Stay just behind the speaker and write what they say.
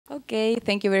Okay,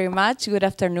 thank you very much. Good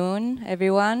afternoon,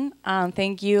 everyone. And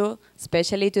thank you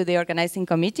especially to the organizing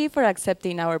committee for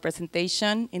accepting our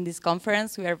presentation in this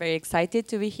conference. We are very excited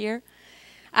to be here.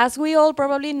 As we all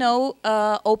probably know,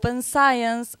 open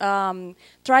science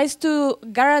tries to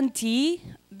guarantee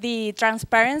the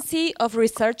transparency of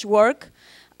research work,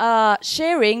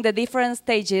 sharing the different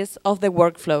stages of the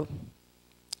workflow.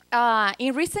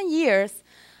 In recent years,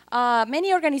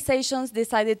 many organizations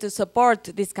decided to support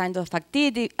this kind of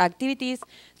activities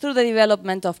through the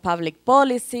development of public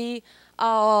policy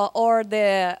or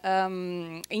the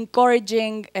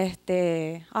encouraging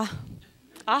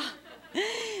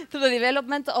through the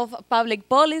development of public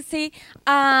policy,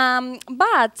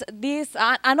 but this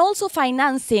and also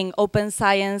financing open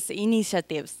science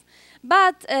initiatives.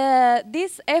 But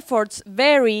these efforts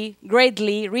vary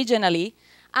greatly regionally,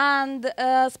 and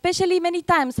especially many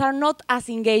times are not as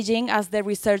engaging as the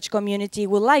research community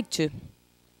would like to.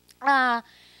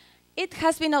 It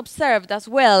has been observed as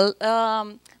well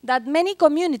that many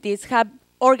communities have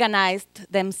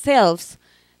organized themselves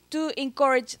to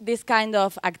encourage this kind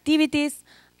of activities,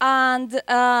 and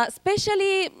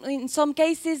especially in some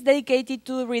cases dedicated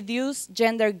to reduce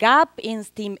gender gap in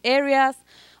STEAM areas,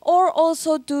 or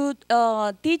also to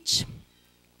teach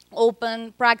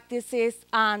open practices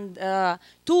and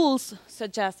tools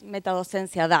such as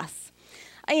MetaDocencia does.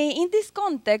 In this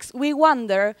context, we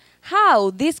wonder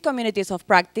how these communities of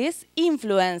practice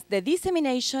influence the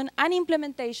dissemination and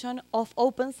implementation of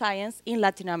open science in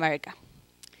Latin America.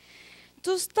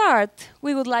 To start,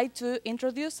 we would like to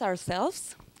introduce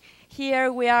ourselves.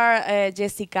 Here we are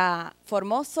Jesica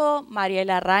Formoso,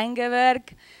 Mariela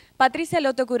Rajngewerc. Patricia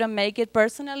Lotto couldn't make it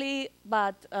personally,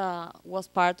 but was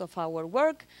part of our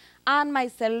work. And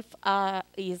myself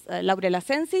is Laurel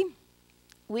Ascenzi.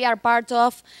 We are part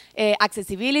of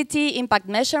accessibility, impact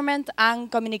measurement,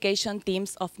 and communication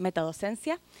teams of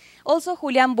MetaDocencia. Also,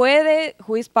 Julián Buede,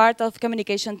 who is part of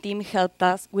communication team, helped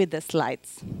us with the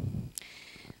slides.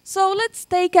 So let's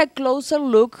take a closer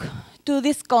look to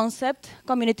this concept,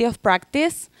 community of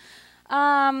practice.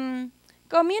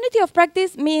 Community of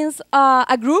practice means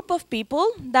a group of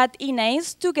people that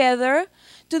engages together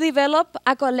to develop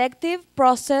a collective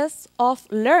process of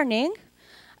learning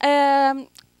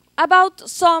about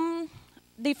some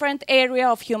different area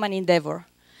of human endeavor.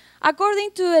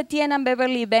 According to Etienne and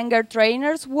Beverly Wenger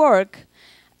trainers' work,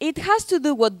 it has to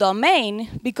do with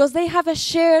domain because they have a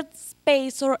shared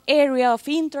space or area of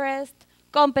interest,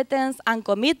 competence, and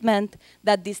commitment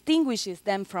that distinguishes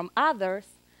them from others.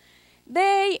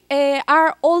 They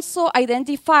are also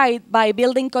identified by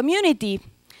building community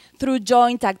through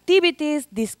joint activities,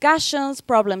 discussions,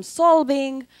 problem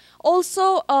solving,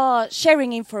 also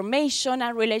sharing information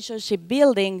and relationship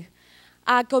building.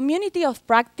 A community of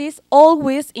practice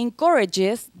always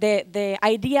encourages the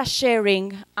idea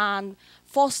sharing and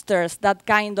fosters that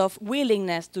kind of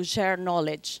willingness to share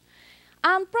knowledge.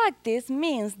 And practice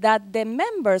means that the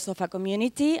members of a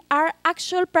community are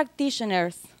actual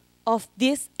practitioners of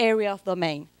this area of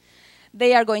domain.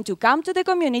 They are going to come to the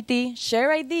community,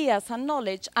 share ideas and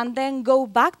knowledge, and then go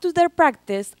back to their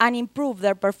practice and improve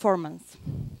their performance.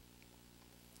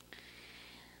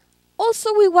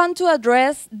 Also, we want to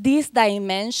address this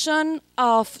dimension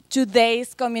of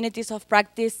today's communities of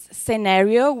practice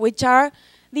scenario, which are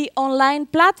the online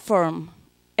platform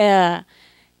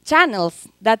channels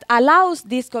that allows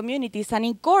these communities and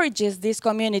encourages these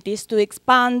communities to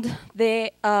expand their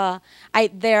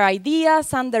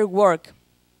ideas and their work.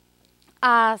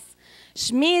 As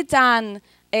Schmidt and,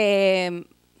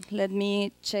 let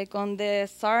me check on the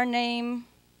surname,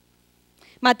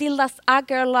 Matilda's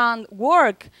Ackerland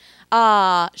work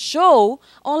show,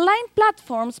 online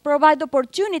platforms provide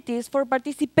opportunities for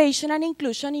participation and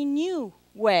inclusion in new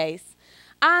ways,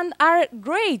 and are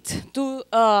great to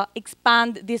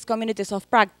expand these communities of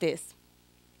practice.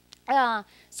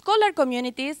 Scholar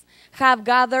communities have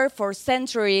gathered for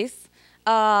centuries,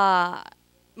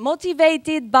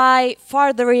 motivated by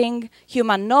furthering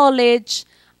human knowledge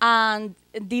and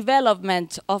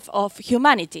development of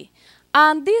humanity.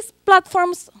 And these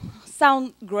platforms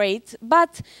sound great,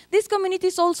 but these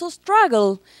communities also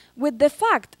struggle with the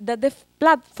fact that the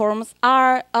platforms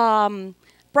are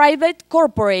private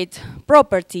corporate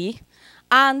property,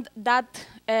 and that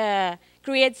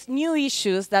creates new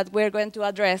issues that we're going to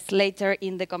address later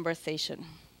in the conversation.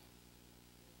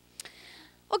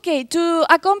 Okay, to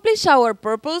accomplish our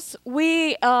purpose,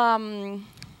 we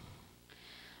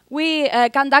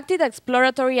conducted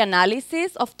exploratory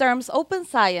analysis of terms open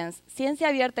science, ciencia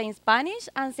abierta in Spanish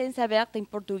and ciencia abierta in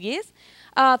Portuguese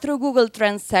through Google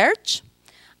Trends search.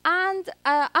 And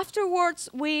afterwards,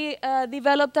 we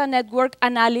developed a network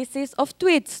analysis of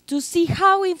tweets to see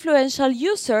how influential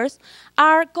users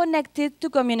are connected to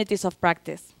communities of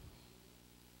practice.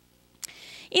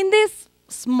 In this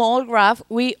small graph,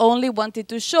 we only wanted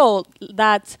to show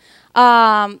that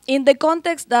in the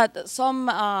context that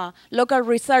some local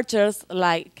researchers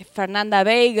like Fernanda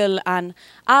Weigel and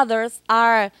others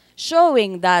are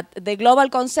showing that the global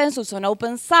consensus on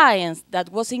open science that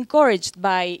was encouraged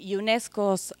by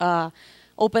UNESCO's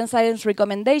open science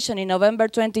recommendation in November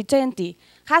 2020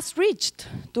 has reached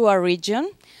to our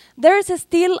region, there is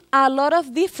still a lot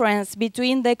of difference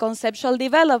between the conceptual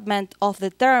development of the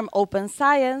term open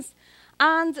science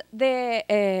and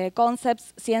the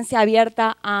concepts ciencia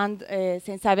abierta and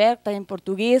ciencia abierta in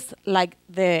Portuguese, like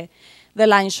the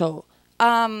line show.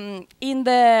 In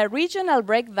the regional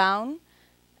breakdown,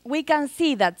 we can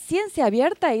see that ciencia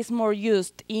abierta is more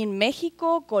used in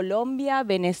Mexico, Colombia,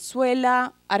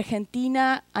 Venezuela,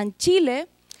 Argentina, and Chile,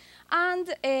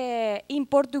 and in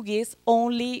Portuguese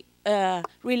only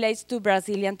relates to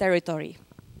Brazilian territory.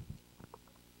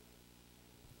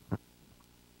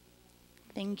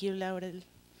 Thank you, Laurel.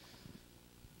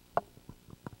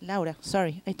 Laura,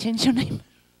 sorry, I changed your name.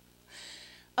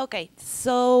 Okay,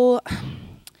 so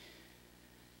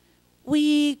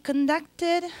we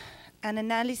conducted an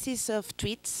analysis of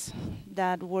tweets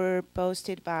that were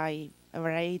posted by a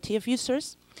variety of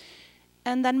users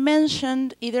and that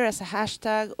mentioned either as a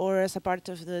hashtag or as a part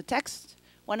of the text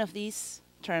one of these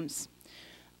terms: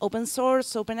 open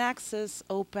source, open access,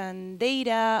 open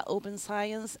data, open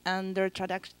science, and their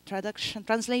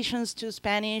translations to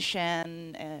Spanish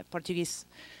and Portuguese.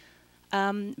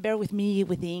 Bear with me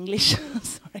with the English,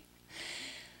 sorry.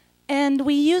 And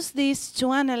we use this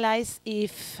to analyze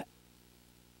if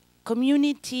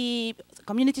communities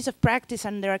of practice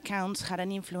and their accounts had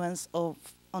an influence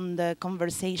on the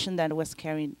conversation that was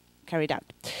carried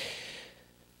out.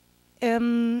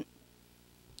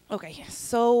 Okay,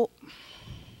 so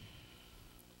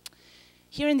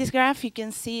here in this graph, you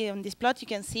can see, on this plot, you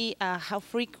can see how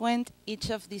frequent each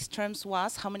of these terms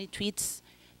was, how many tweets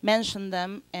mentioned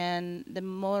them, and the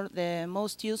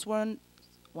most used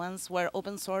ones were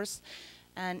open source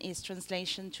and its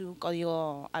translation to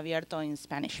código abierto in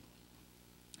Spanish.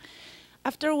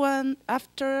 After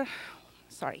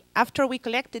we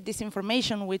collected this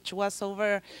information, which was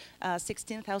over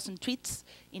 16,000 tweets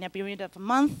in a period of a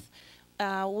month,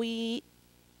 we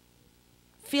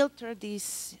filtered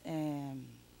this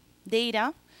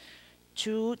data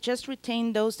to just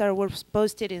retain those that were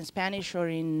posted in Spanish or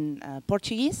in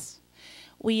Portuguese.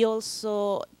 We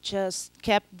also just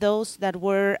kept those that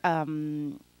were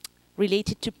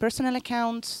related to personal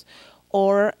accounts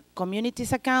or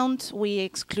communities accounts. We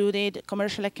excluded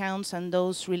commercial accounts and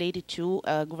those related to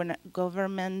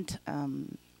government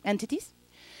entities.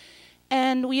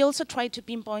 And we also tried to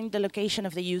pinpoint the location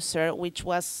of the user, which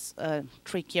was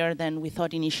trickier than we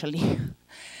thought initially.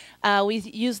 We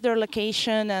used their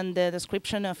location and the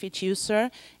description of each user,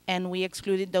 and we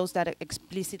excluded those that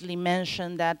explicitly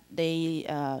mentioned that they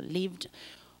lived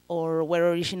or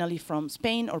were originally from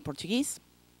Spain or Portuguese.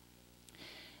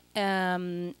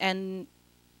 And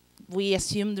we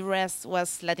assumed the rest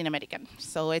was Latin American.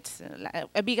 So it's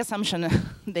a big assumption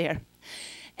there.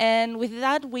 And with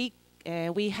that, we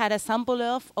had a sample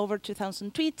of over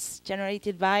 2,000 tweets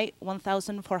generated by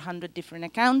 1,400 different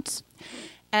accounts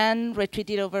and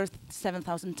retweeted over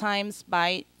 7,000 times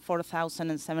by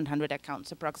 4,700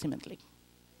 accounts approximately.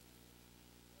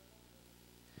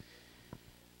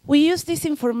 We use this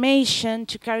information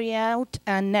to carry out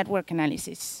a network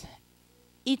analysis.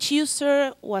 Each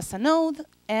user was a node,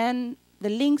 and the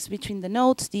links between the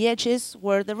nodes, the edges,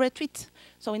 were the retweets.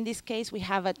 So in this case, we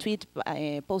have a tweet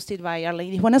posted by Our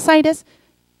Lady Buenos Aires.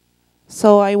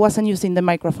 So I wasn't using the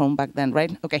microphone back then,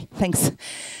 right? Okay, thanks.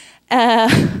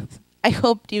 I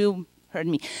hope you heard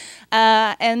me.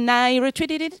 And I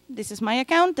retweeted it. This is my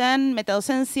account, and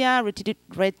MetaDocencia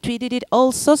retweeted it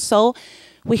also. So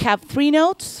we have 3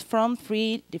 nodes from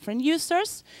 3 different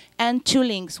users and 2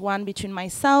 links, one between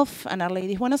myself and Our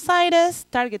Lady Buenos Aires,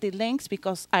 targeted links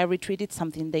because I retweeted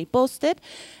something they posted,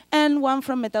 and one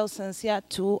from MetaDocencia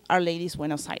to Our Lady's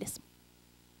Buenos Aires.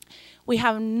 We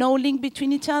have no link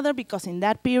between each other because in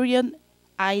that period,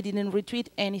 I didn't retweet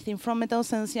anything from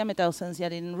MetaDocencia. MetaDocencia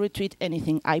didn't retweet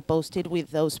anything I posted with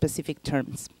those specific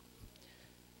terms.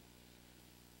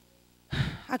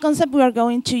 A concept we are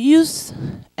going to use,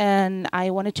 and I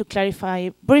wanted to clarify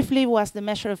briefly, was the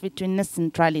measure of betweenness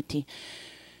centrality.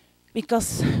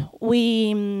 Because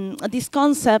this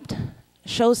concept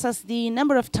shows us the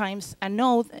number of times a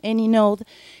node, any node,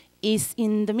 is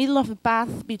in the middle of the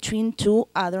path between two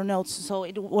other nodes. So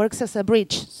it works as a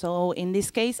bridge. So in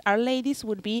this case, PyLadies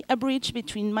would be a bridge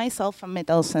between myself and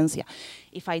MetaDocencia.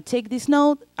 If I take this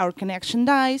node, our connection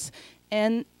dies,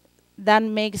 and that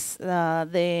makes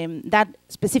that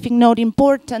specific node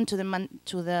important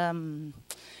to the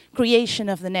creation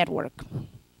of the network.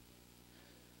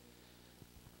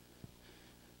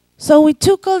 So we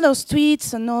took all those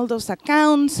tweets and all those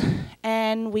accounts,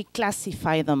 and we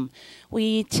classified them.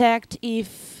 We checked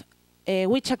if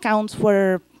which accounts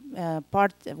were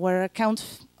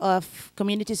accounts of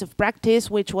communities of practice,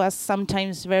 which was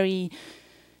sometimes very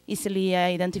easily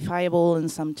identifiable and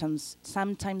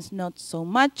sometimes not so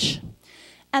much.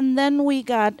 And then we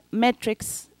got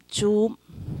metrics to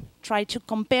try to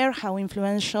compare how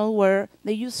influential were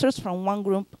the users from one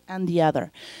group and the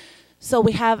other. So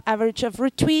we have average of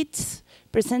retweets,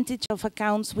 percentage of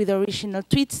accounts with original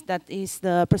tweets, that is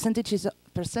the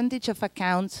percentage of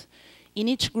accounts in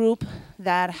each group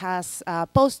that has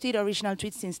posted original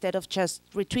tweets instead of just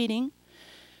retweeting.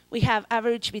 We have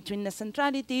average between the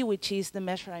centrality, which is the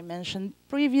measure I mentioned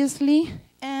previously,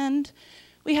 and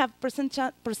we have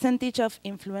percentage of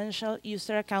influential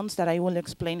user accounts that I will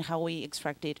explain how we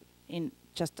extract it in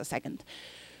just a second.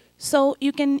 So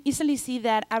you can easily see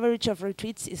that average of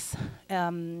retweets is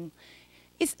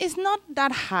not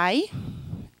that high,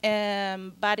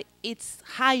 but it's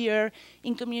higher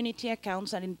in community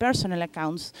accounts than in personal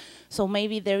accounts. So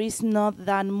maybe there is not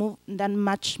that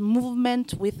much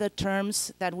movement with the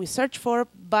terms that we search for,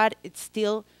 but it's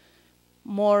still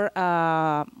more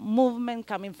movement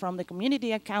coming from the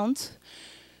community accounts.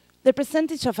 The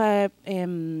percentage of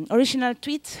original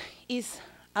tweets is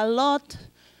a lot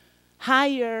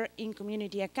higher in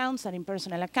community accounts than in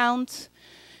personal accounts.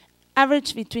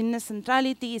 Average between the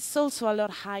centrality is also a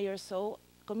lot higher, so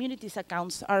communities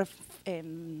accounts are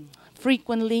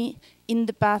frequently in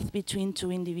the path between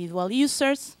two individual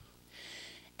users.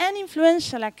 And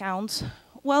influential accounts,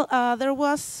 well,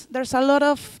 there's a lot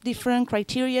of different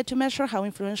criteria to measure how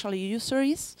influential a user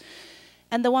is.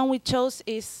 And the one we chose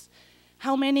is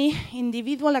how many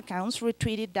individual accounts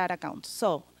retweeted that account.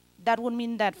 So that would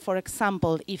mean that, for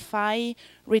example, if I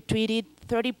retweeted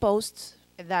 30 posts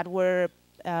that were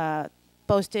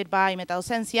posted by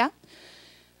MetaDocencia,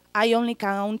 I only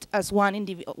count as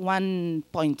one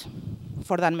point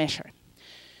for that measure.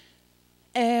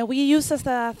 We use as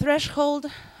a threshold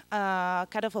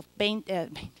cutoff of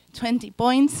 20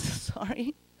 points,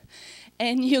 sorry.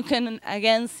 And you can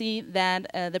again see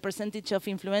that the percentage of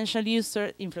influential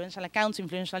accounts,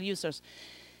 influential users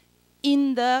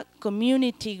in the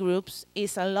community groups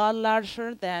is a lot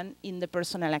larger than in the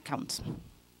personal accounts.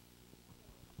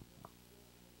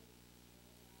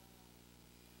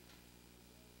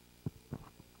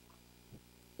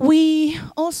 We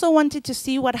also wanted to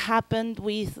see what happened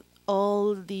with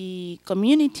all the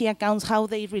community accounts, how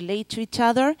they relate to each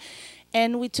other.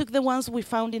 And we took the ones we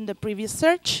found in the previous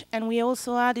search, and we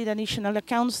also added additional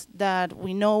accounts that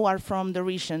we know are from the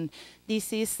region.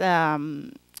 This is,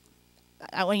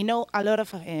 we know a lot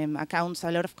of accounts,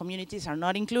 a lot of communities are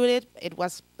not included. It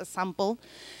was a sample.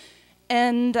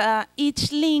 And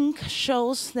each link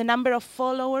shows the number of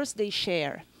followers they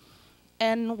share.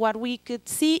 And what we could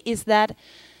see is that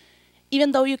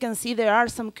even though you can see there are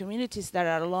some communities that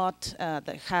are a lot,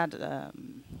 that had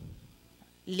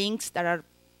links that are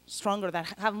stronger, that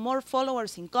have more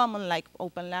followers in common, like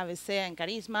OpenLab, SEA, and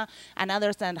Carisma, and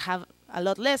others that have a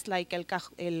lot less, like El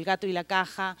Gato y la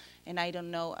Caja, and I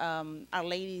don't know,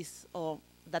 PyLadies or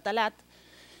Datalat.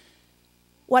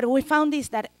 What we found is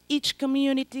that each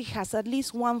community has at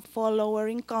least one follower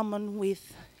in common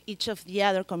with each of the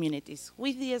other communities,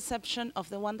 with the exception of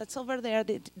the one that's over there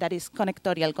that is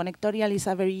Connectorial. Connectorial is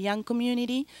a very young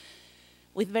community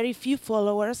with very few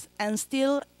followers and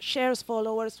still shares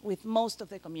followers with most of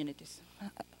the communities.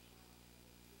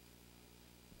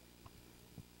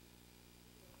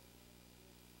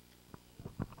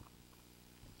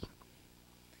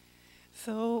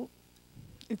 So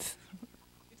it's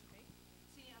okay.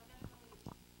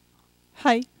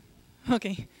 Hi.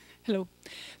 Okay. Hello.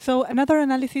 So another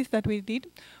analysis that we did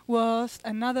was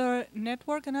another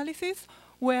network analysis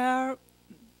where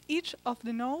each of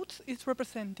the nodes is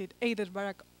represented either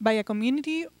by a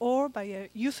community or by a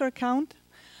user account.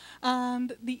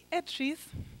 And the edges,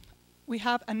 we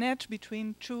have an edge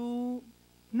between two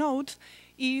nodes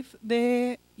if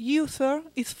the user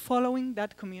is following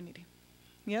that community.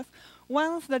 Yes.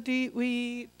 Once that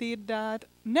we did that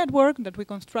network, that we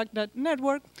construct that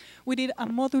network, we did a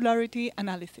modularity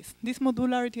analysis. This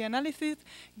modularity analysis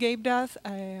gave us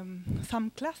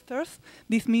some clusters.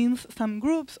 This means some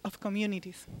groups of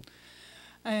communities.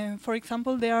 For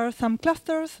example, there are some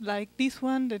clusters like this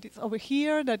one that is over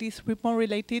here that is more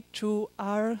related to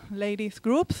our ladies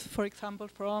groups, for example,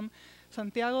 from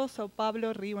Santiago, Sao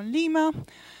Paulo, Rio, and Lima.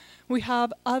 We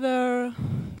have other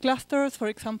clusters, for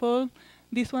example,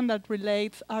 this one that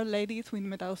relates our ladies with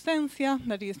MetaDocencia,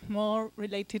 that is more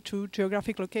related to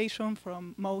geographic location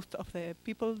from most of the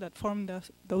people that form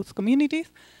those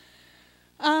communities.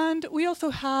 And we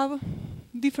also have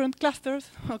different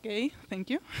clusters, okay, thank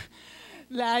you.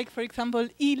 Like, for example,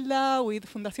 ILA with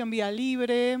Fundación Vía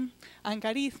Libre and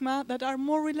Carisma that are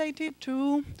more related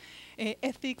to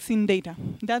ethics in data.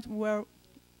 That were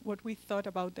what we thought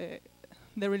about the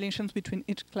relations between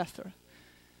each cluster.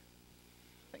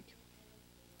 Thank you.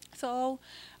 So,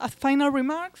 as final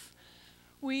remarks,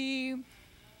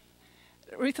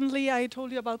 recently I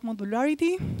told you about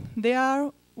modularity.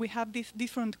 We have these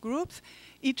different groups.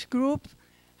 Each group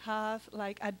has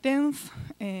like a dense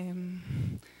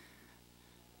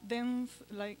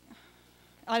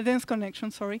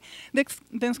connection,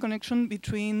 dense connection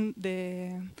between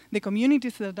the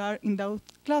communities that are in those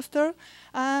clusters,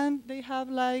 and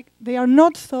they are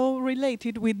not so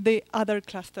related with the other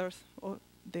clusters or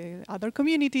the other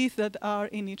communities that are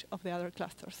in each of the other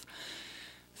clusters.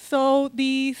 So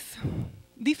these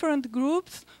different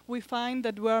groups, we find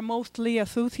that were mostly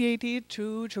associated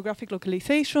to geographic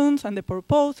localizations and the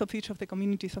purpose of each of the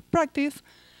communities of practice.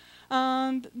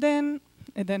 And then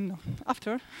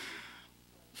after,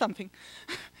 something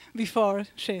before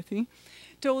Jesi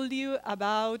told you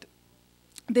about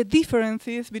the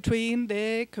differences between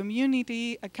the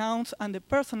community accounts and the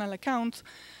personal accounts,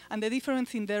 and the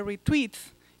difference in the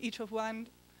retweets each of one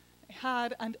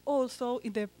had, and also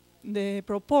in the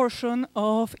proportion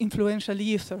of influential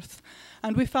users.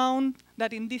 And we found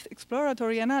that in this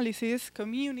exploratory analysis,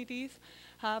 communities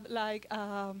have like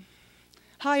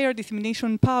higher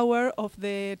dissemination power of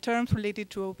the terms related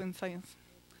to open science.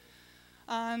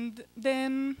 And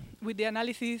then with the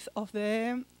analysis of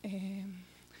the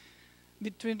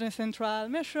between central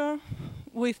measure,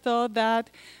 we thought that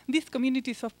these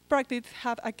communities of practice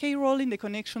have a key role in the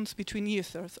connections between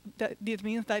users. This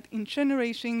means that in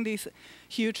generating this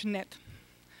huge net.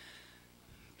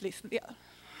 Please, yeah.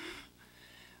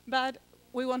 But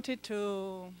we wanted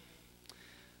to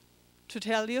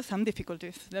tell you some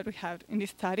difficulties that we had in this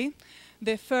study.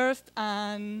 The first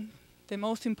and the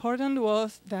most important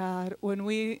was that when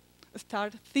we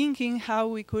start thinking how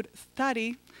we could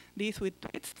study this with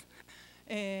tweets,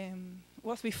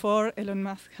 was before Elon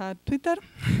Musk had Twitter.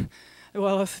 It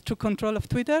was to control of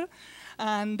Twitter.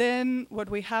 And then what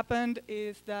happened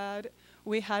is that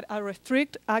we had a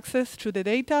restrict access to the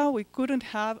data. We couldn't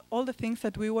have all the things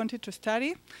that we wanted to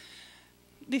study.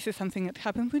 This is something that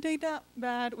happens with data,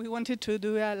 but we wanted to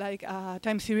do a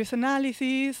time series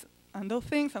analysis and those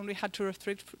things, and we had to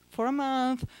restrict for a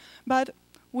month. But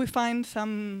we find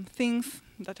some things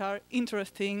that are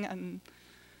interesting and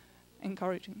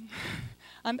encouraging.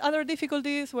 And other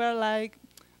difficulties were like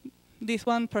this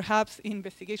one, perhaps in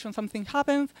investigation sometimes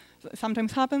happens,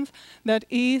 that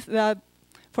is that,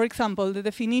 for example, the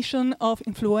definition of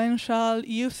influential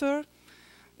user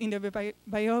in the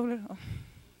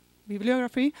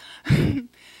bibliography,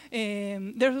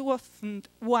 there wasn't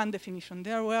one definition.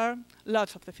 There were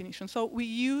lots of definitions. So we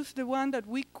used the one that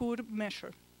we could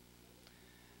measure.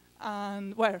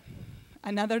 And well,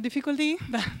 another difficulty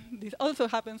that this also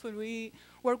happens when we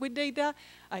work with data,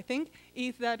 I think,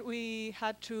 is that we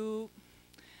had to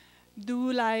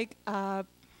do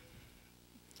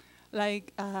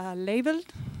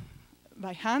labeled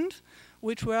by hand,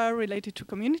 which were related to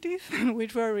communities and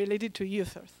which were related to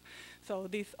users. So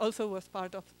this also was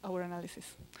part of our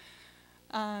analysis.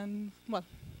 And well,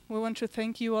 we want to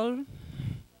thank you all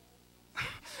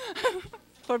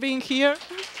for being here.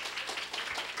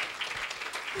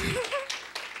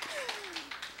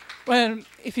 Well,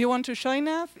 if you want to join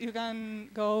us, you can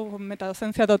go to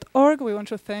metadocencia.org. We want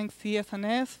to thank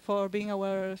CS&S for being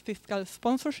our fiscal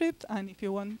sponsorship. And if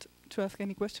you want to ask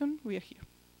any question, we are here.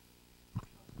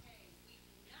 Okay, we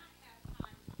do not have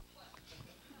time for questions.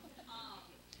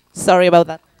 Sorry about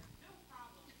that. No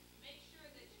problem. Make sure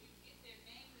that you get their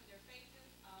names and their faces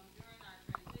during our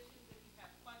transitions. If you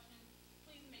have questions,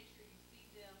 please make sure you see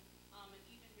them. And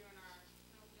even during our,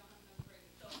 no, we don't have enough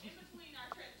phrases. So in between our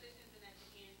transitions and at the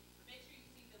end, make sure you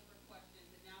see them for questions.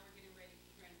 And now we're getting ready to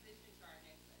transition to our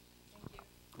next session. Thank you.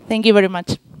 Thank you very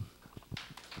much.